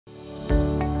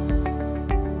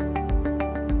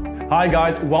Hi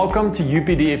guys, welcome to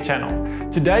UPDF channel.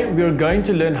 Today we are going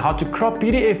to learn how to crop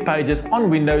PDF pages on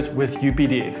Windows with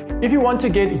UPDF. If you want to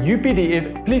get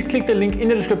UPDF, please click the link in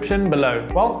the description below.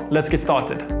 Well, let's get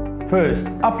started. First,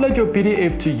 upload your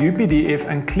PDF to UPDF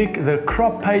and click the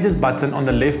Crop Pages button on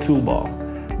the left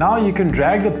toolbar. Now you can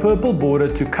drag the purple border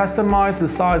to customize the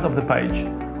size of the page,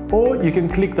 or you can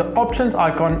click the Options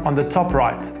icon on the top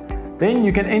right. Then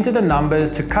you can enter the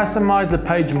numbers to customize the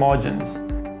page margins.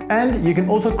 And you can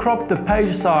also crop the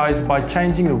page size by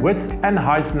changing the width and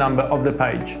height number of the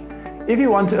page. If you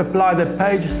want to apply the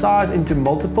page size into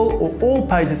multiple or all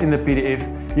pages in the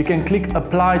PDF, you can click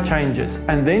Apply Changes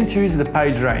and then choose the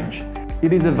page range.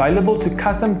 It is available to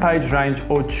custom page range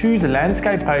or choose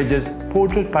landscape pages,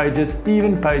 portrait pages,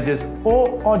 even pages,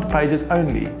 or odd pages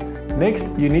only. Next,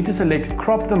 you need to select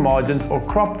Crop the Margins or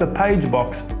Crop the Page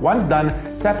box. Once done,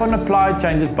 tap on Apply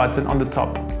Changes button on the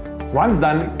top. Once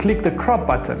done, click the Crop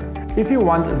button. If you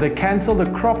want the Cancel the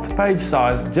Cropped Page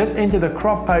Size, just enter the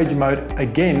Crop Page mode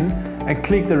again and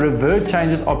click the Revert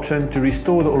Changes option to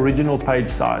restore the original page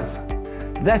size.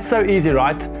 That's so easy,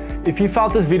 right? If you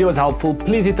felt this video was helpful,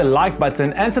 please hit the like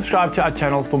button and subscribe to our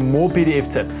channel for more PDF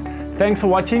tips. Thanks for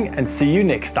watching and see you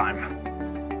next time.